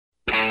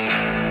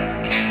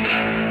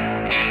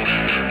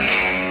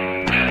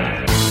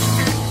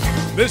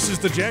This is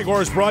the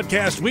Jaguars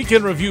Broadcast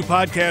Weekend Review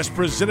Podcast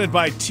presented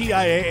by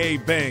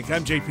TIAA Bank.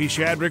 I'm JP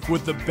Shadrick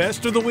with the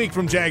best of the week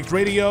from Jags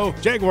Radio,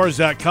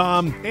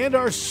 Jaguars.com, and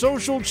our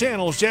social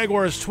channels,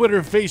 Jaguars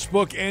Twitter,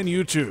 Facebook, and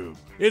YouTube.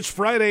 It's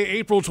Friday,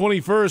 April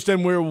 21st,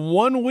 and we're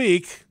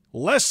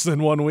less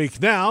than 1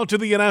 week now, to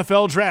the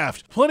NFL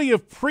Draft. Plenty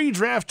of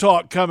pre-draft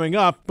talk coming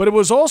up, but it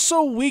was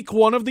also week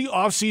one of the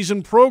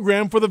offseason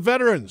program for the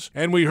veterans.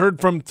 And we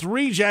heard from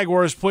 3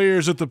 Jaguars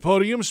players at the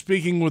podium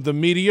speaking with the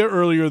media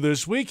earlier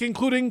this week,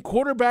 including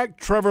quarterback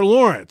Trevor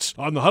Lawrence.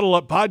 On the Huddle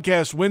Up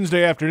podcast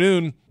Wednesday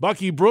afternoon,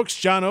 Bucky Brooks,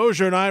 John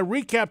Oehser, and I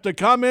recapped the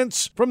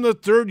comments from the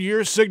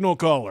third-year signal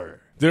caller.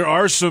 There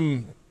are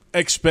some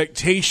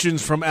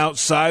expectations from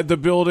outside the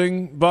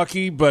building,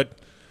 Bucky, but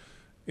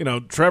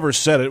Trevor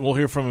said it. We'll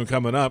hear from him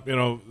coming up.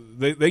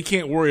 They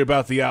can't worry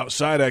about the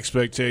outside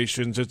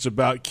expectations. It's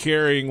about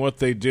carrying what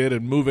they did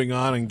and moving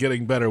on and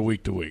getting better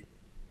week to week.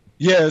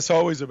 Yeah, it's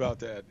always about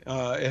that.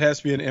 It has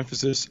to be an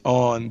emphasis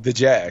on the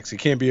Jags. It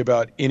can't be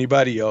about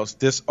anybody else.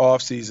 This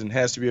offseason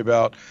has to be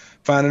about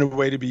finding a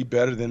way to be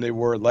better than they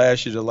were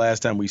last year, the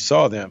last time we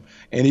saw them.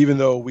 And even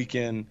though we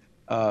can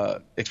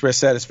express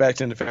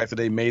satisfaction in the fact that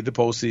they made the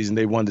postseason,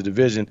 they won the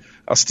division,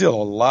 still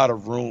a lot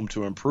of room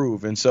to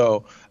improve. And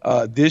so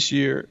this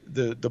year,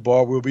 the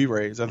bar will be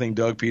raised. I think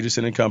Doug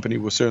Pederson and company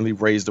will certainly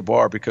raise the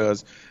bar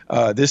because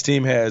this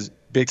team has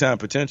big-time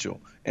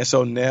potential. And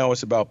so now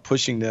it's about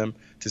pushing them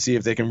to see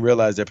if they can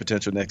realize their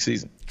potential next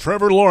season.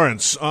 Trevor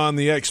Lawrence on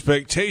the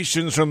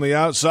expectations from the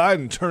outside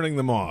and turning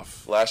them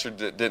off. Last year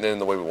didn't end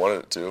the way we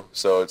wanted it to.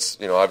 So it's,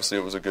 obviously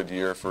it was a good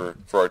year for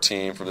our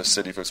team, for the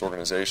city, for this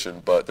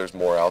organization, but there's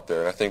more out there.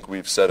 And I think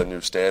we've set a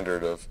new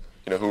standard of,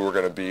 who we're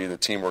going to be, the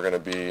team we're going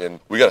to be,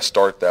 and we got to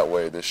start that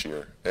way this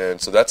year.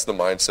 And so that's the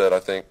mindset. I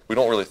think we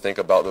don't really think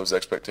about those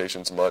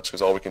expectations much because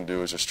all we can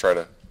do is just try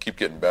to keep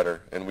getting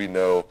better. And we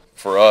know,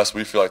 for us,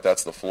 we feel like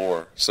that's the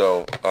floor.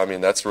 So,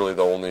 that's really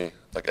the only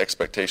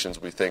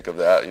expectations we think of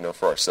that,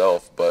 for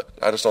ourselves. But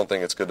I just don't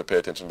think it's good to pay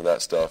attention to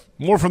that stuff.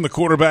 More from the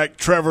quarterback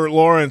Trevor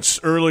Lawrence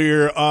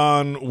earlier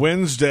on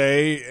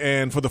Wednesday,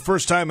 and for the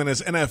first time in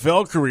his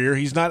NFL career,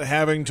 he's not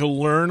having to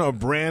learn a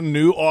brand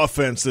new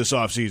offense this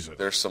offseason.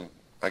 There's some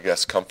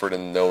comfort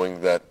in knowing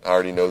that I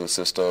already know the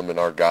system and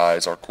our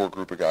guys, our core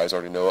group of guys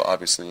already know it.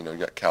 Obviously, you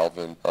got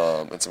Calvin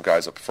and some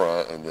guys up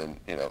front and then,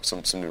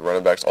 some new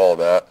running backs, all of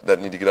that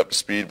need to get up to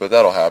speed, but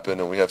that'll happen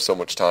and we have so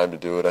much time to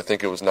do it. I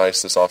think it was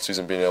nice this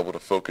offseason being able to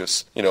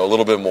focus, a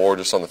little bit more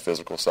just on the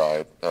physical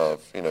side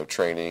of,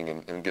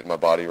 training and getting my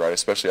body right,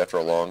 especially after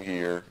a long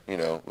year,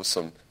 with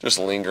some just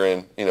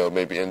lingering,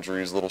 maybe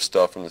injuries, little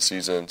stuff from the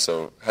season.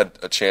 So had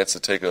a chance to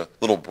take a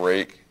little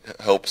break,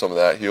 help some of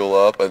that heal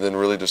up, and then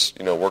really just,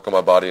 work on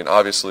my body. And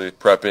obviously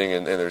prepping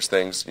and there's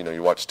things,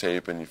 you watch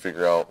tape and you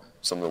figure out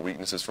some of the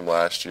weaknesses from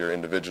last year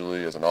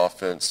individually as an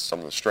offense, some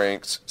of the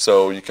strengths.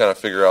 So you kind of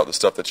figure out the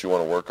stuff that you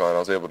want to work on. I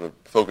was able to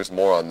focus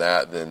more on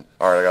that than,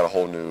 all right, I got a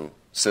whole new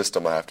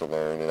system I have to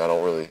learn, and I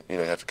don't really,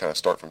 have to kind of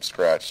start from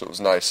scratch. So it was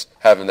nice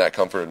having that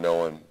comfort of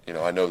knowing,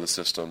 I know the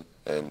system,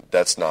 and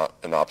that's not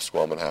an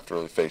obstacle I'm going to have to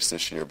really face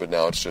this year. But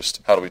now it's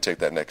just how do we take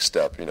that next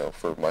step,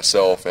 for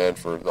myself and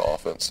for the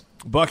offense.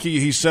 Bucky,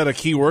 he said a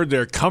key word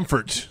there,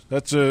 comfort.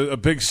 That's a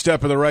big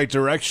step in the right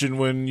direction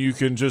when you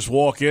can just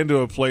walk into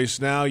a place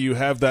now. You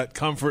have that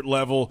comfort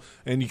level,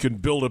 and you can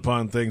build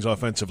upon things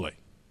offensively.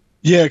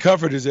 Yeah,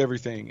 comfort is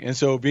everything. And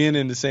so being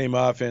in the same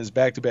offense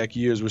back-to-back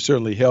years will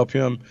certainly help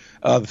him.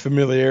 The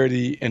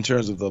familiarity in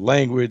terms of the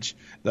language,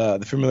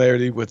 the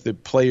familiarity with the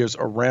players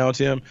around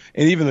him,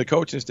 and even the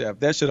coaching staff,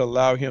 that should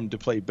allow him to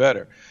play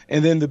better.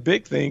 And then the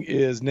big thing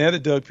is now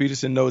that Doug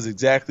Pederson knows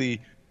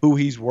exactly who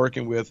he's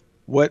working with,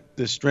 what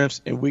the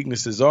strengths and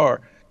weaknesses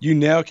are, you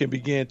now can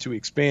begin to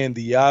expand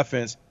the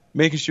offense,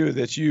 making sure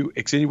that you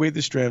accentuate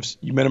the strengths,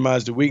 you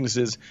minimize the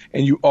weaknesses,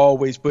 and you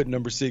always put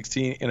number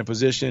 16 in a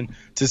position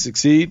to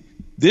succeed.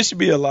 This should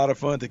be a lot of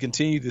fun to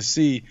continue to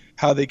see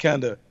how they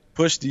kind of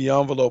push the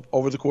envelope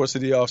over the course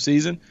of the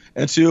offseason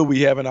until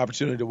we have an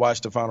opportunity to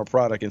watch the final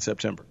product in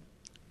September.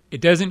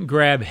 It doesn't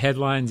grab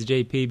headlines,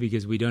 JP,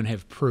 because we don't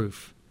have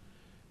proof.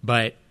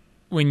 But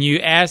when you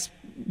ask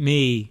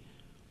me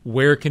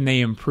where can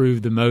they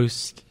improve the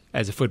most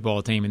as a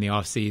football team in the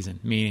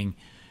offseason, meaning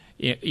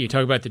you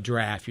talk about the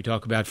draft, you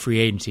talk about free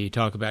agency, you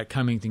talk about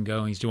comings and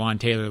goings, Juwan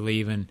Taylor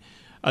leaving,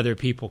 other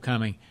people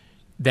coming,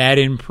 that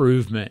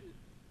improvement,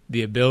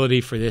 the ability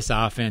for this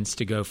offense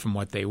to go from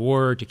what they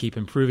were to keep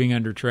improving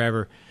under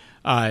Trevor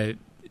under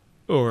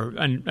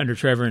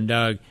Trevor and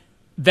Doug,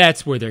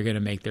 that's where they're going to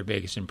make their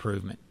biggest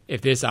improvement.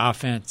 If this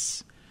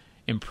offense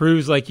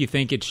improves like you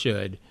think it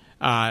should,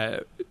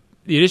 the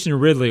addition of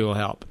Ridley will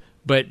help.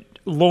 But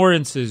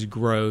Lawrence's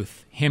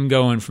growth, him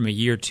going from a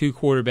year 2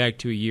 quarterback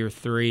to a year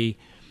 3,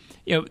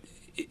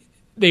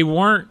 they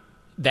weren't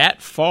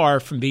that far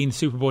from being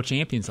Super Bowl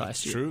champions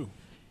last year. True.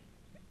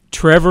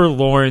 Trevor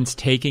Lawrence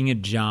taking a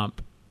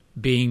jump,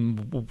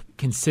 being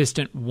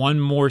consistent,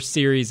 1 more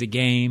series a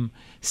game,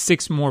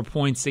 6 more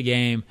points a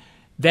game,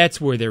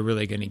 that's where they're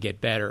really going to get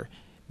better.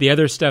 The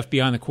other stuff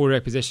beyond the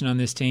quarterback position on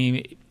this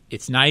team,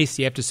 it's nice.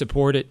 You have to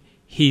support it.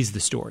 he's the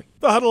story.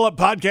 The Huddle Up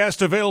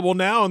podcast available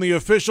now on the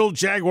official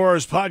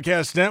Jaguars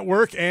podcast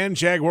network and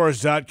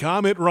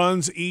Jaguars.com. It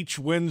runs each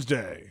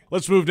Wednesday.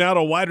 Let's move now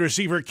to wide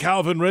receiver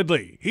Calvin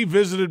Ridley. He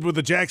visited with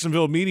the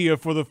Jacksonville media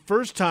for the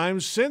first time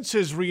since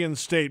his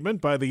reinstatement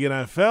by the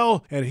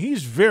NFL, and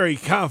he's very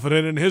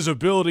confident in his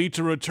ability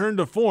to return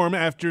to form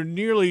after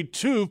nearly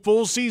 2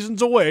 full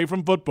seasons away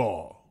from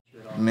football.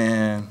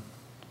 Man,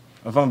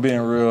 if I'm being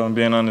real and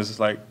being honest, it's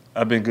like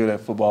I've been good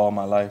at football all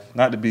my life.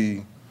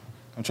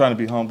 I'm trying to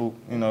be humble,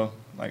 you know.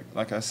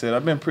 Like I said,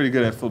 I've been pretty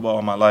good at football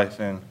all my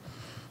life, and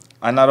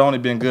I not only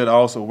been good, I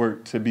also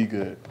worked to be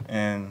good.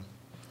 And,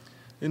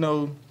 you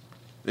know,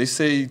 they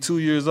say 2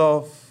 years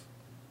off,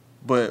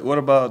 but what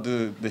about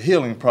the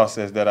healing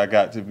process that I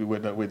got to be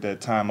with that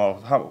time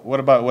off? What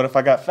if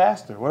I got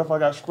faster? What if I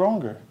got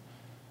stronger?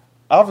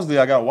 Obviously,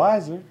 I got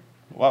wiser.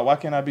 Why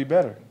can't I be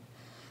better?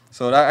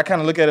 So I kind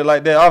of look at it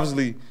like that.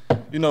 Obviously,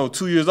 you know,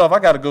 2 years off, I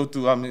got to go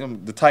through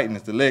the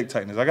tightness, the leg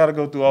tightness. I got to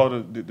go through all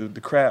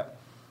the crap.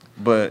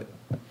 But,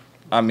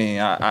 I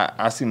mean,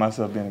 I see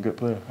myself being a good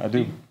player. I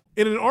do.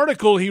 In an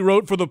article he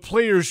wrote for the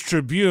Players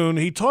Tribune,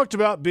 he talked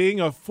about being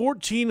a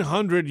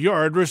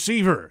 1,400-yard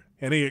receiver,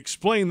 and he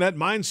explained that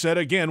mindset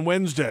again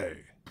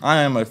Wednesday.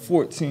 I am a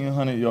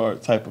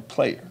 1,400-yard type of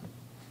player.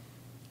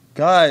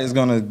 God is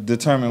going to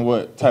determine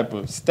what type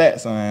of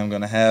stats I am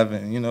going to have,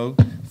 and, you know,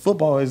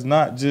 football is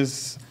not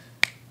just,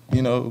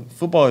 you know,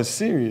 football is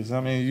serious.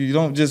 I mean, you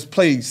don't just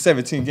play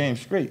 17 games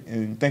straight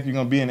and think you're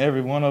going to be in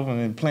every one of them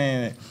and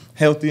playing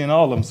healthy in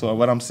all of them. So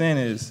what I'm saying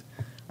is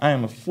I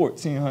am a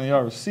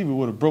 1,400-yard receiver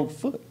with a broke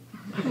foot.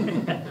 You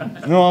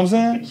know what I'm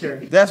saying? Sure.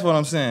 That's what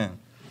I'm saying.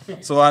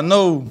 So I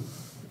know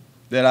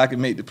that I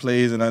can make the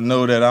plays, and I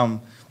know that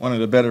I'm one of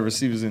the better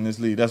receivers in this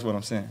league. That's what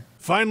I'm saying.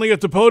 Finally at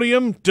the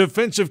podium,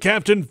 defensive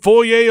captain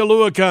Foye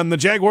Oluokun, the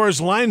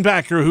Jaguars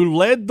linebacker who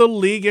led the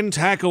league in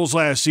tackles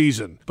last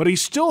season. But he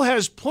still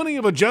has plenty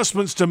of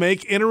adjustments to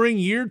make entering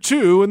year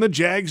 2 in the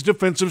Jags'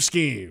 defensive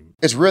scheme.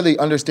 It's really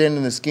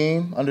understanding the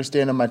scheme,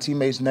 understanding my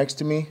teammates next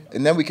to me,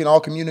 and then we can all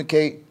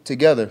communicate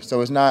together.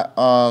 So it's not,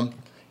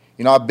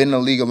 you know, I've been in the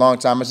league a long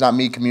time. It's not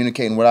me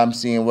communicating what I'm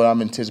seeing, what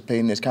I'm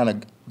anticipating. It's kind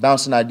of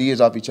bouncing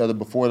ideas off each other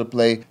before the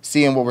play,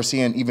 seeing what we're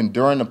seeing even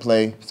during the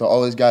play. So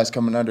all these guys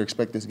coming under,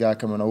 expect this guy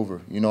coming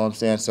over. You know what I'm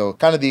saying? So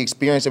kind of the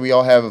experience that we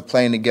all have of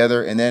playing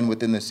together, and then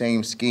within the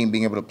same scheme,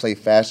 being able to play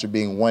faster,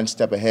 being one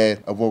step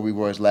ahead of where we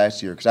were as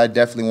last year. Because I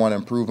definitely want to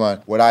improve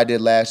on what I did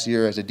last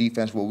year as a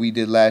defense, what we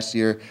did last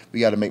year.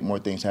 We got to make more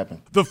things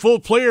happen. The full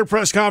player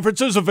press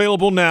conference is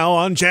available now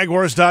on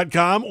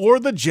Jaguars.com or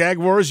the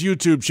Jaguars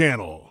YouTube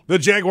channel. The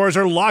Jaguars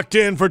are locked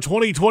in for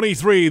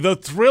 2023. The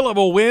thrill of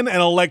a win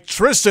and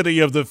electricity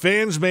of the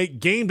fans make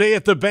game day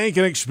at the bank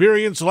an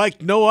experience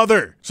like no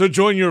other. So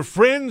join your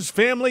friends,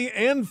 family,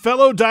 and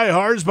fellow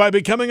diehards by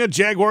becoming a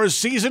Jaguars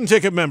season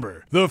ticket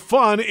member. The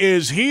fun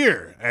is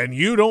here, and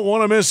you don't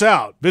want to miss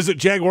out. Visit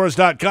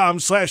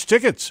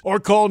Jaguars.com/tickets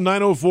or call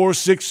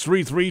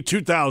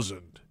 904-633-2000.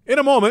 In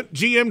a moment,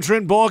 GM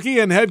Trent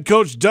Baalke and head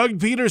coach Doug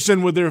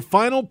Pederson with their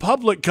final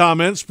public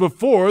comments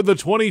before the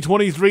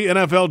 2023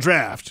 NFL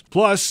Draft.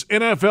 Plus,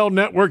 NFL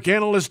Network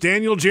analyst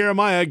Daniel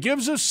Jeremiah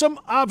gives us some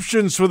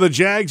options for the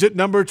Jags at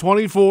number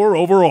 24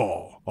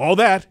 overall. All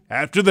that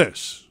after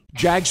this.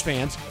 Jags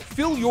fans,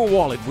 fill your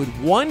wallet with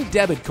one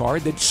debit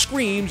card that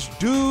screams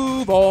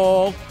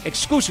Duval,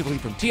 exclusively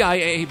from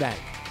TIAA Bank.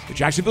 The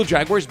Jacksonville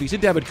Jaguars Visa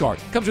debit card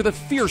comes with a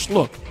fierce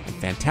look and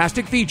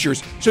fantastic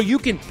features so you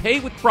can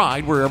pay with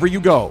pride wherever you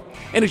go.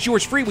 And it's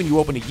yours free when you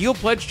open a Yield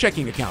Pledge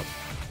checking account.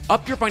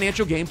 Up your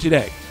financial game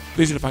today.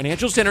 Visit a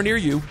financial center near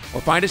you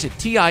or find us at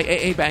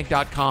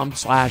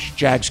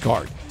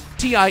TIAABank.com/JagsCard.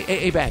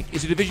 TIAA Bank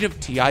is a division of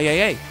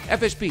TIAA,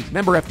 FSB,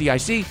 member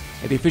FDIC,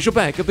 and the official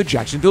bank of the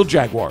Jacksonville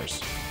Jaguars.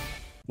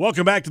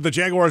 Welcome back to the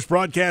Jaguars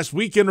Broadcast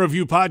Weekend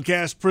Review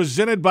Podcast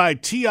presented by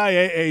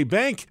TIAA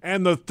Bank,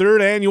 and the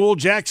 3rd annual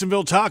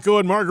Jacksonville Taco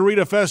and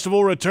Margarita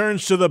Festival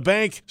returns to the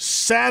bank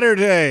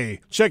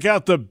Saturday. Check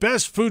out the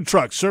best food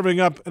trucks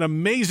serving up an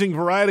amazing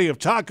variety of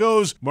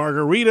tacos,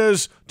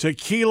 margaritas,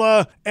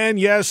 tequila, and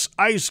yes,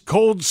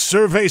 ice-cold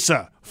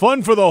cerveza.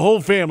 Fun for the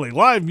whole family,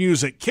 live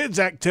music, kids'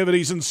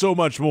 activities, and so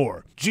much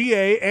more.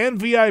 GA and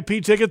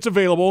VIP tickets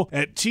available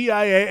at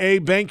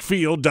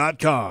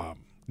TIAABankfield.com.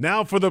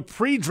 Now for the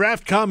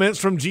pre-draft comments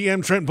from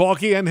GM Trent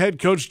Baalke and head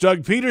coach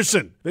Doug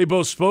Pederson. They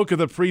both spoke at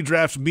the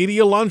pre-draft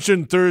media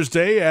luncheon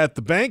Thursday at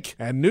the bank,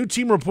 and new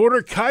team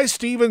reporter Kai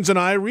Stevens and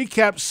I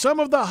recapped some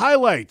of the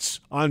highlights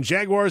on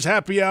Jaguars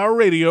Happy Hour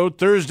Radio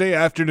Thursday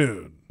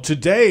afternoon.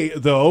 Today,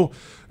 though,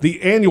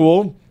 the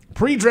annual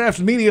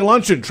pre-draft media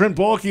luncheon. Trent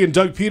Baalke and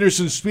Doug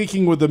Pederson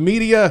speaking with the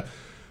media.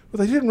 But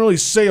they didn't really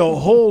say a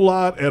whole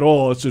lot at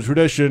all. It's a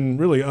tradition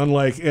really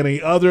unlike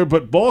any other.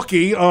 But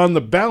Baalke on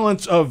the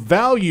balance of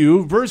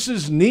value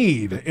versus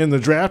need in the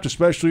draft,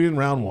 especially in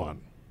round 1.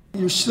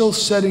 You're still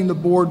setting the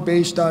board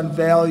based on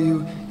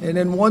value, and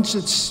then once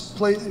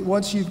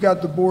you've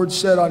got the board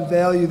set on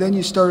value, then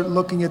you start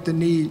looking at the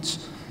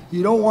needs.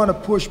 You don't want to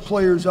push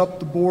players up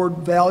the board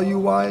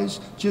value-wise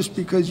just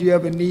because you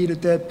have a need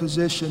at that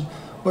position.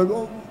 But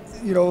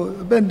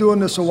I've been doing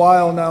this a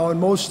while now, and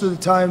most of the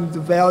time the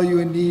value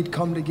and need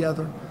come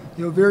together.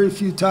 Very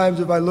few times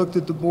have I looked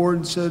at the board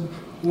and said,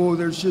 whoa,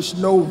 there's just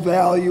no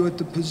value at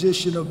the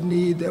position of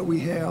need that we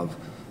have.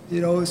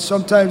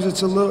 Sometimes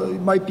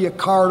it might be a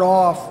card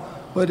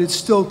off, but it's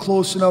still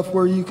close enough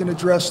where you can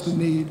address the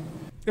need.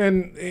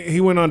 And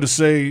he went on to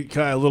say,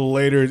 Kai, a little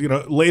later,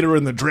 later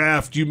in the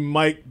draft, you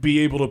might be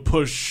able to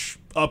push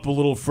up a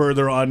little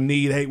further on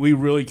need. Hey, we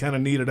really kind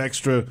of need an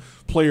extra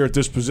player at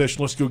this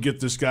position. Let's go get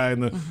this guy in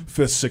the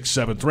 5th,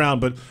 6th, 7th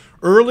round. But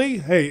early,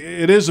 hey,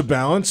 it is a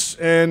balance,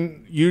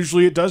 and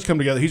usually it does come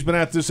together. He's been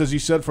at this, as he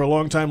said, for a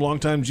long time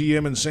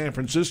GM in San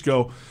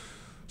Francisco.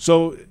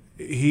 So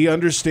he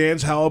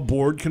understands how a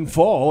board can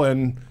fall,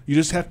 and you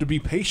just have to be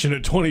patient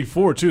at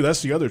 24, too.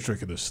 That's the other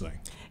trick of this thing.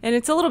 And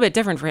it's a little bit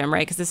different for him,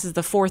 right? Because this is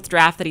the 4th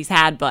draft that he's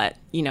had, but,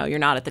 you're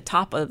not at the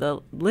top of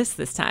the list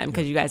this time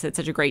because you guys had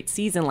such a great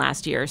season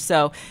last year.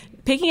 So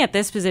picking at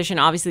this position,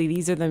 obviously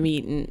these are the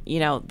meat, and,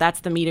 that's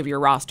the meat of your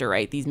roster,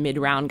 right? These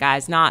mid-round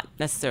guys, not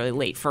necessarily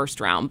late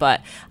first round,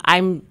 but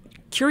I'm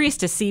curious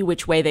to see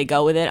which way they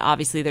go with it.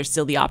 Obviously, there's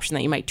still the option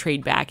that you might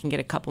trade back and get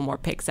a couple more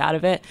picks out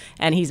of it.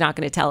 And he's not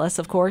going to tell us,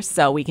 of course,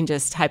 so we can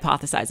just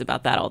hypothesize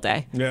about that all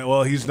day. Yeah,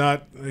 well, he's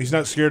not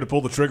scared to pull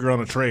the trigger on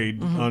a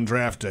trade on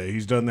draft day.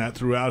 He's done that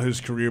throughout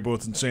his career,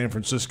 both in San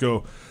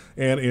Francisco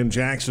and in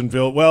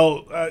Jacksonville.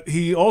 Well,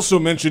 he also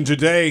mentioned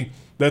today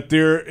that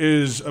there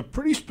is a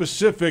pretty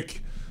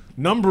specific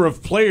number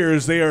of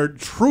players they are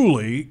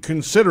truly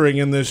considering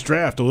in this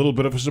draft. A little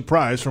bit of a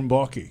surprise from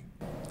Baalke.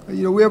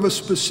 We have a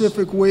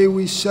specific way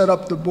we set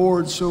up the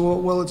board.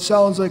 So, it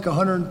sounds like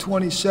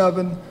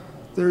 127.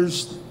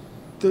 There's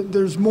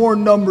more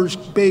numbers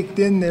baked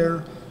in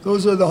there.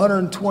 Those are the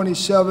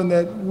 127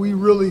 that we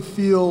really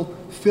feel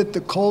fit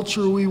the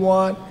culture we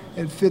want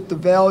and fit the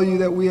value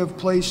that we have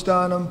placed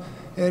on them.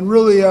 And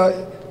really,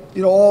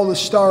 all the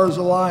stars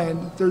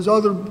aligned. There's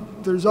other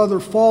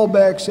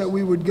fallbacks that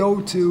we would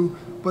go to,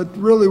 but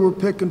really we're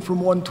picking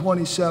from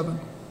 127.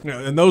 Yeah,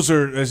 and those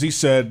are, as he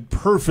said,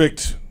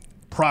 perfect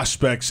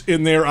prospects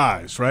in their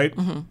eyes, right?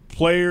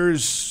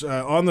 Players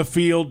on the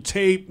field,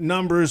 tape,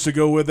 numbers to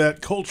go with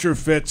that, culture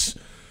fits.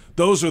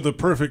 Those are the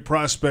perfect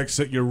prospects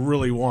that you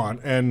really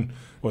want. And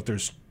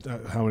there's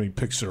how many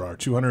picks there are?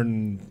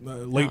 200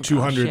 late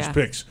 200s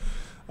picks.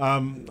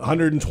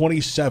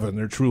 127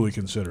 they're truly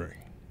considering.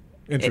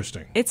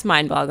 Interesting. It's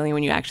mind-boggling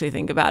when you actually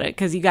think about it,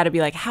 because you got to be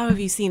like, how have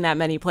you seen that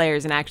many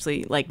players and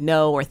actually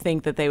know or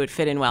think that they would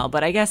fit in well?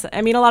 But I guess,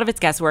 a lot of it's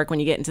guesswork when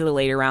you get into the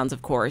later rounds,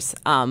 of course.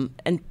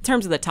 In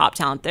terms of the top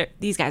talent,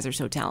 these guys are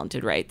so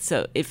talented, right?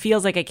 So it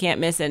feels like I can't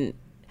miss, and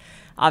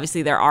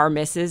obviously there are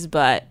misses,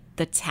 but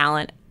the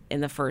talent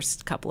in the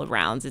first couple of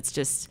rounds, it's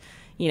just,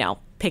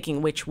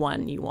 picking which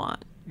one you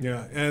want.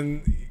 Yeah,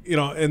 and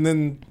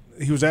then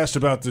he was asked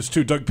about this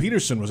too. Doug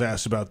Pederson was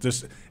asked about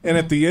this, and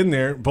at the end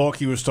there,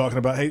 Baalke was talking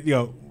about, hey,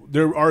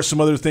 there are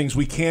some other things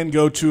we can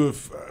go to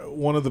if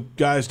one of the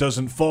guys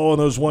doesn't fall in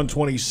those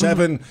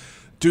 127.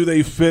 Do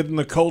they fit in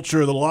the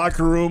culture of the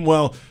locker room?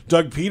 Well,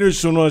 Doug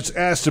Pederson was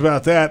asked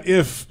about that.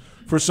 If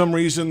for some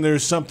reason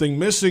there's something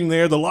missing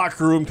there, the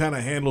locker room kind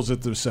of handles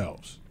it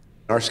themselves.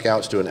 Our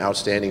scouts do an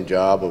outstanding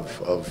job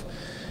of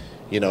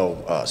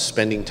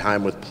spending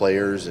time with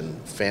players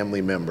and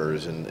family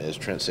members, and as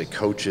Trent said,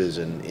 coaches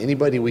and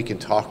anybody we can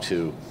talk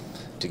to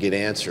get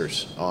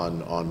answers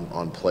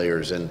on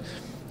players, and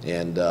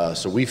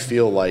so we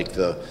feel like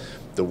the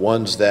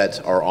ones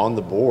that are on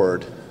the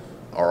board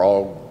are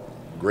all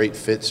great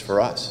fits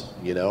for us,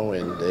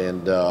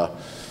 and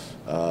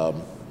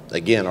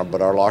again,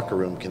 but our locker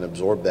room can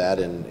absorb that,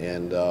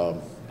 and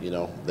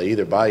they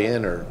either buy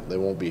in or they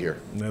won't be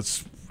here.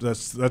 That's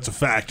a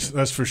fact.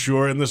 That's for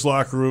sure. And this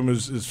locker room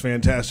is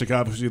fantastic.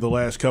 Obviously, the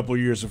last couple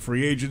of years of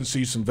free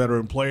agency, some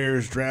veteran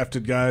players,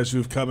 drafted guys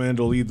who've come in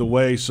to lead the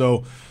way.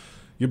 So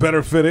you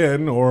better fit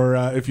in, or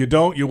if you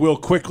don't, you will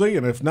quickly.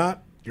 And if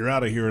not, you're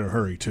out of here in a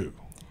hurry, too.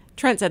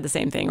 Trent said the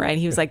same thing, right?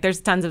 He was like,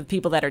 there's tons of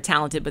people that are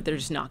talented, but they're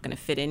just not going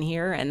to fit in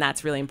here. And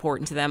that's really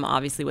important to them,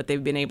 obviously, what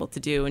they've been able to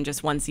do in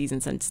just one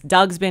season since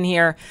Doug's been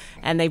here.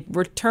 And they've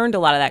returned a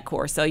lot of that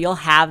core. So you'll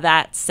have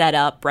that set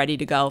up, ready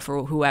to go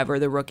for whoever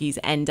the rookies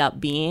end up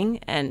being.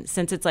 And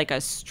since it's like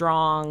a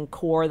strong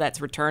core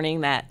that's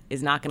returning that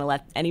is not going to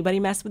let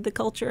anybody mess with the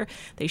culture,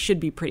 they should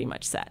be pretty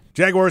much set.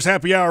 Jaguars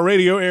Happy Hour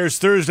Radio airs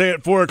Thursday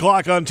at 4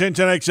 o'clock on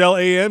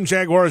 1010XL AM,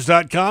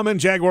 Jaguars.com, and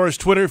Jaguars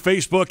Twitter,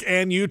 Facebook,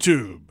 and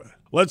YouTube.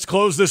 Let's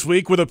close this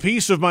week with a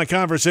piece of my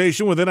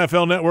conversation with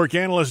NFL Network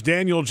analyst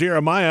Daniel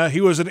Jeremiah. He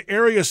was an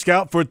area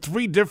scout for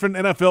 3 different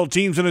NFL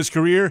teams in his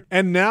career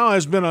and now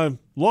has been a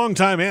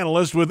longtime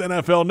analyst with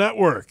NFL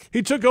Network.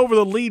 He took over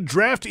the lead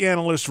draft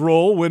analyst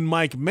role when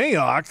Mike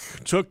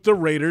Mayock took the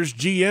Raiders'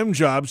 GM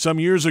job some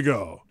years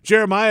ago.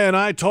 Jeremiah and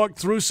I talked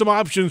through some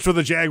options for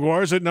the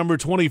Jaguars at number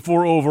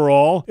 24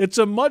 overall. It's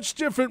a much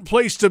different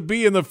place to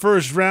be in the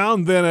first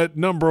round than at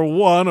number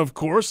 1, of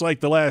course,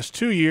 like the last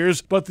 2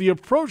 years, but the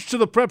approach to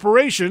the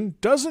preparation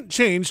doesn't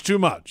change too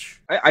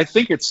much. I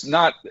think it's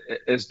not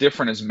as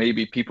different as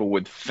maybe people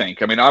would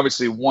think. I mean,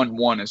 obviously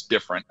 1-1 is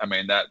different. I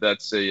mean,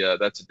 that's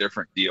a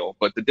different deal.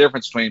 But the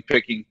difference between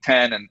picking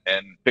 10 and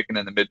picking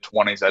in the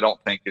mid-20s, I don't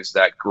think is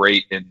that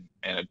great in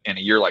a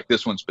year like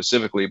this one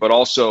specifically. But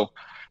also,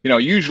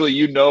 usually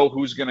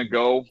who's going to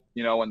go,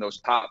 in those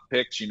top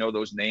picks,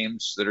 those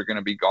names that are going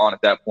to be gone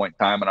at that point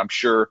in time. And I'm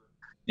sure,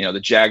 the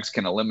Jags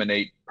can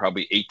eliminate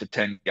probably 8 to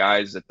 10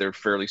 guys that they're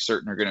fairly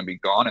certain are going to be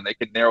gone, and they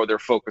can narrow their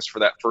focus for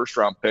that first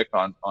round pick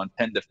on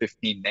 10 to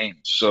 15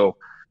 names. So,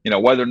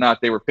 whether or not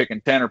they were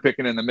picking 10 or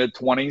picking in the mid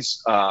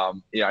 20s,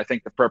 I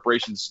think the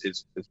preparations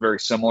is very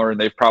similar, and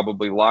they've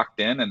probably locked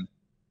in. And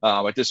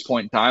at this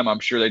point in time, I'm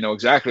sure they know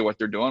exactly what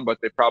they're doing, but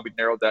they probably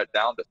narrowed that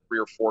down to 3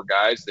 or 4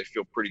 guys. They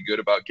feel pretty good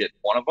about getting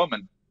one of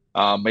them.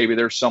 And maybe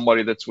there's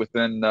somebody that's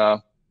within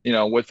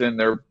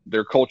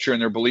their culture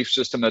and their belief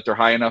system that they're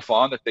high enough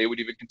on that they would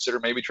even consider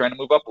maybe trying to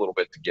move up a little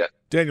bit to get.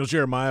 Daniel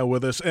Jeremiah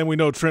with us, and we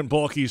know Trent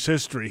Baalke's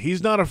history.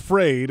 He's not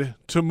afraid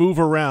to move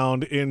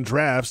around in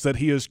drafts that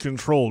he has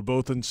controlled,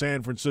 both in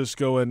San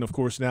Francisco and, of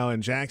course, now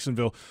in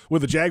Jacksonville.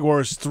 With the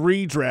Jaguars,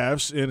 3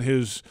 drafts in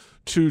his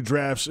 2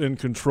 drafts in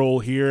control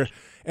here,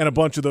 and a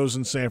bunch of those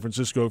in San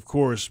Francisco, of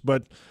course.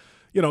 But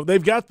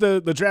they've got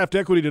the draft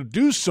equity to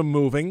do some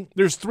moving.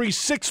 There's 3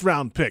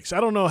 6th-round picks.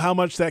 I don't know how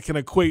much that can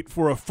equate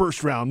for a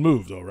first-round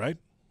move, though, right?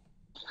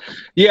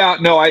 Yeah,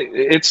 no,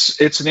 it's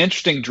an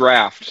interesting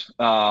draft.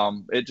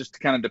 It just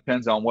kind of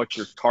depends on what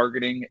you're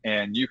targeting,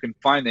 and you can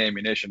find the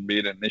ammunition, be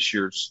it in this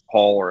year's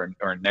haul or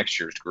in next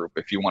year's group,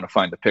 if you want to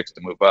find the picks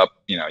to move up.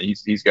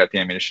 He's got the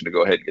ammunition to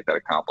go ahead and get that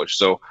accomplished.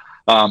 So,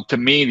 to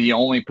me, the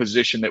only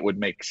position that would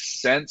make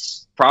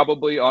sense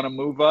probably on a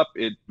move up,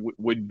 it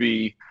would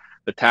be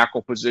the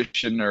tackle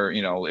position, or,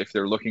 if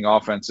they're looking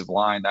offensive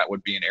line, that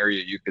would be an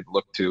area you could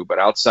look to. But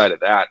outside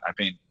of that, I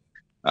mean,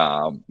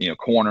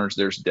 corners,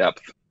 there's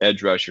depth,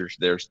 edge rushers,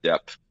 there's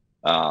depth.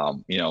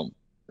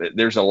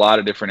 There's a lot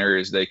of different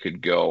areas they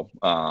could go,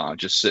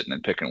 just sitting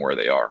and picking where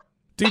they are.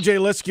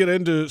 DJ, let's get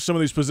into some of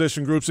these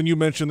position groups, and you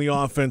mentioned the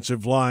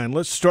offensive line.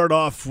 Let's start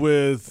off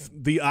with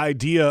the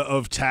idea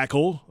of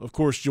tackle. Of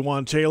course,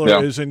 Jawan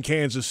Taylor is in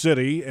Kansas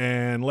City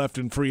and left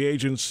in free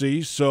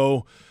agency,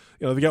 so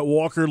they got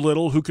Walker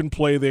Little, who can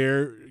play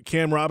there.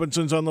 Cam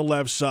Robinson's on the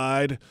left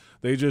side.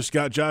 They just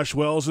got Josh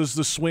Wells as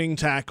the swing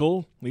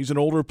tackle. He's an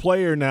older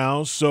player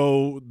now,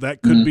 so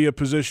that could be a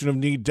position of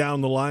need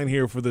down the line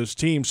here for this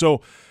team.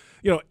 So,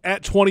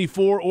 at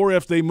 24, or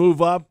if they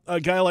move up,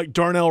 a guy like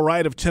Darnell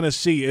Wright of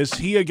Tennessee, is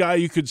he a guy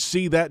you could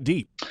see that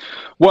deep?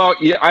 Well,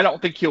 yeah, I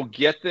don't think he'll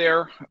get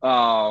there.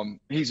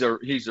 He's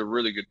a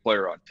really good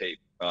player on tape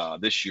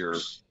this year.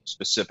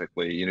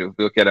 Specifically, if you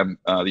look at him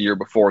the year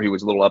before, he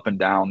was a little up and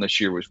down. This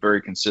year was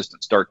very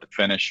consistent start to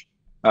finish.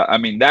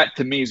 That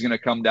to me is going to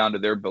come down to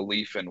their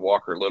belief in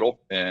Walker Little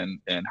and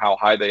how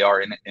high they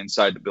are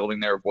inside the building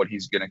there, of what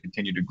he's going to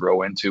continue to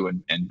grow into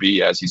and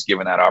be as he's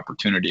given that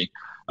opportunity.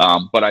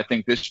 But I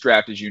think this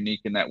draft is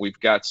unique in that we've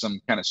got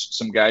some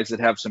guys that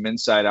have some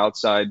inside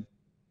outside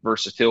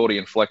versatility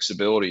and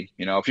flexibility.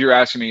 If you're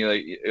asking me,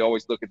 you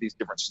always look at these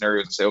different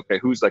scenarios and say, okay,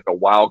 who's like a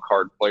wild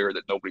card player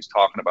that nobody's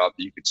talking about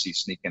that you could see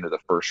sneak into the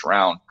first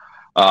round?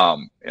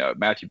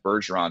 Matthew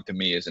Bergeron to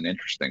me is an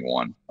interesting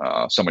one.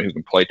 Somebody who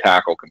can play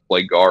tackle, can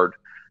play guard.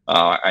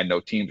 I know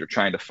teams are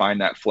trying to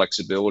find that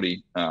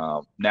flexibility.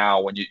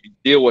 Now, when you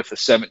deal with a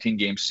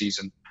 17-game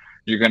season,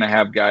 you're going to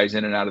have guys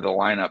in and out of the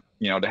lineup.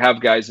 To have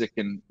guys that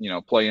can,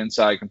 play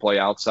inside, can play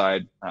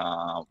outside,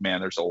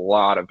 there's a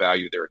lot of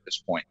value there at this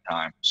point in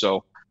time.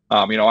 So,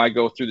 I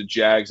go through the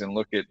Jags and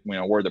look at,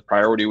 where the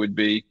priority would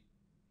be.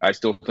 I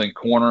still think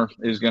corner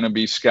is going to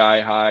be sky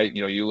high.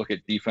 You look at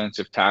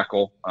defensive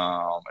tackle,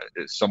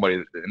 it's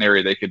an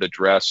area they could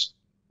address.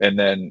 And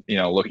then,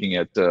 looking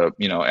at,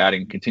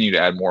 continue to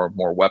add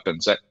more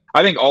weapons.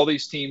 I think all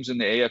these teams in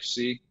the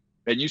AFC,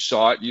 and you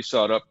saw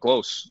it up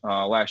close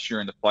last year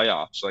in the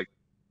playoffs. Like,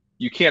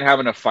 you can't have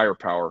enough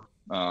firepower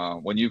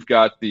when you've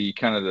got the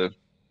kind of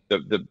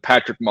the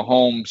Patrick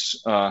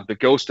Mahomes, the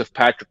ghost of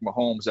Patrick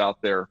Mahomes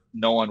out there,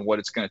 knowing what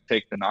it's going to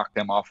take to knock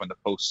them off in the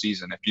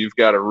postseason. If you've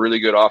got a really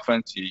good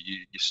offense,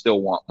 you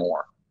still want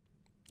more.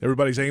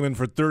 Everybody's aiming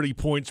for 30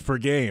 points per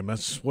game.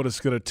 That's what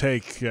it's going to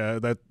take.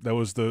 That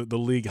was the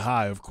league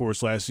high, of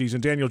course, last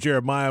season. Daniel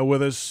Jeremiah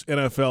with us,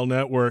 NFL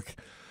Network.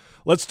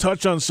 Let's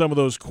touch on some of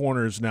those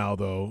corners now,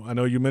 though. I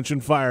know you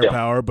mentioned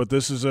firepower, but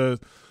this is a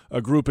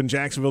group in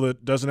Jacksonville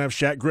that doesn't have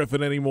Shaq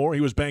Griffin anymore.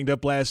 He was banged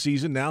up last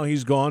season. Now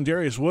he's gone.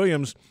 Darius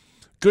Williams,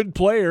 good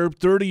player,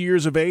 30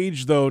 years of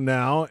age, though,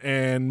 now,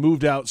 and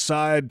moved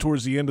outside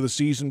towards the end of the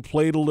season,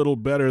 played a little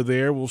better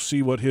there. We'll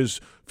see what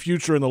his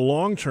future in the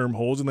long term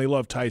holds, and they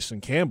love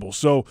Tyson Campbell.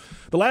 So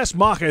the last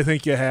mock I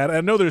think you had, I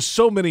know there's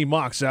so many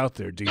mocks out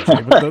there,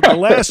 DJ, but the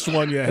last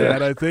one you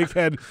had, I think,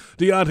 had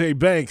Deonte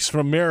Banks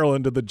from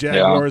Maryland to the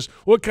Jaguars. Yeah.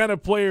 What kind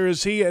of player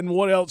is he, and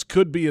what else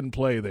could be in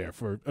play there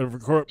for a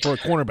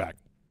cornerback?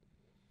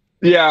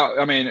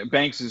 Yeah,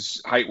 Banks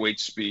is height, weight,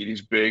 speed.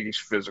 He's big. He's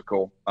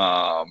physical.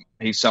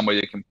 He's somebody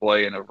that can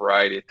play in a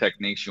variety of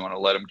techniques. You want to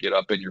let him get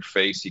up in your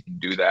face, he can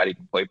do that. He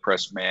can play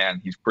press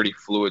man. He's pretty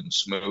fluid and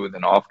smooth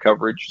and off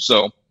coverage.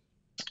 So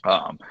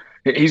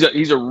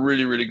He's a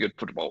really, really good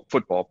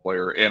football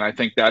player, and I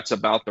think that's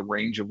about the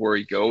range of where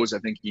he goes. I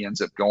think he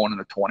ends up going in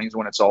the 20s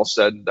when it's all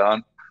said and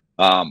done.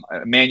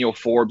 Emmanuel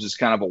Forbes is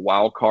kind of a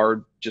wild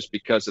card just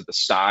because of the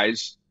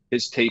size.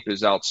 His tape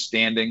is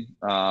outstanding,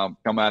 come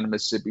out of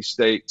Mississippi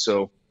State.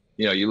 So,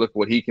 you look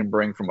what he can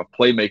bring from a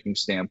playmaking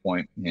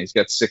standpoint. He's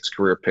got 6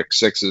 career pick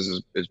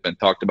sixes, has been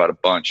talked about a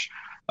bunch.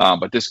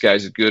 But this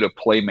guy's as good a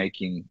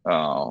playmaking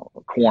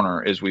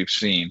corner as we've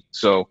seen.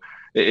 So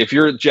if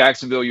you're at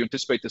Jacksonville, you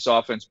anticipate this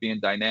offense being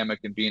dynamic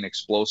and being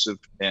explosive,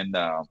 and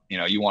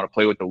you want to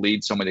play with the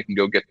lead, somebody that can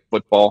go get the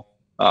football.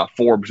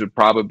 Forbes would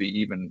probably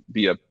even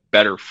be a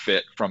better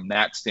fit from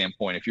that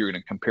standpoint if you're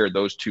going to compare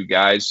those two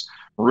guys.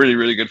 Really,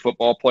 really good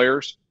football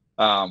players.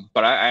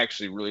 But I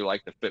actually really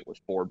like the fit with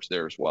Forbes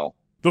there as well.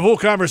 The full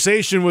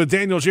conversation with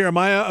Daniel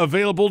Jeremiah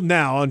available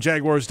now on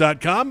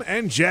Jaguars.com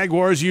and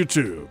Jaguars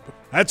YouTube.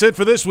 That's it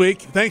for this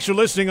week. Thanks for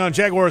listening on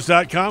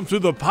Jaguars.com through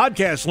the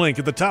podcast link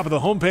at the top of the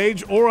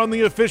homepage or on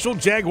the official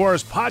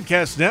Jaguars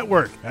Podcast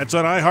Network. That's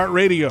on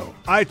iHeartRadio,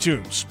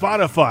 iTunes,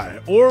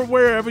 Spotify, or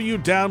wherever you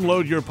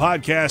download your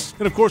podcasts.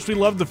 And, of course, we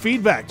love the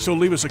feedback, so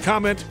leave us a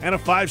comment and a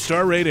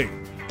 5-star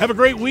rating. Have a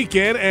great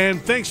weekend,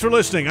 and thanks for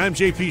listening. I'm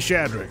JP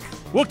Shadrick.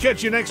 We'll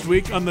catch you next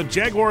week on the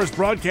Jaguars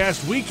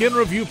Broadcast Weekend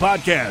Review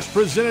Podcast,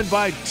 presented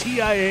by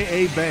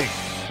TIAA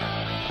Bank.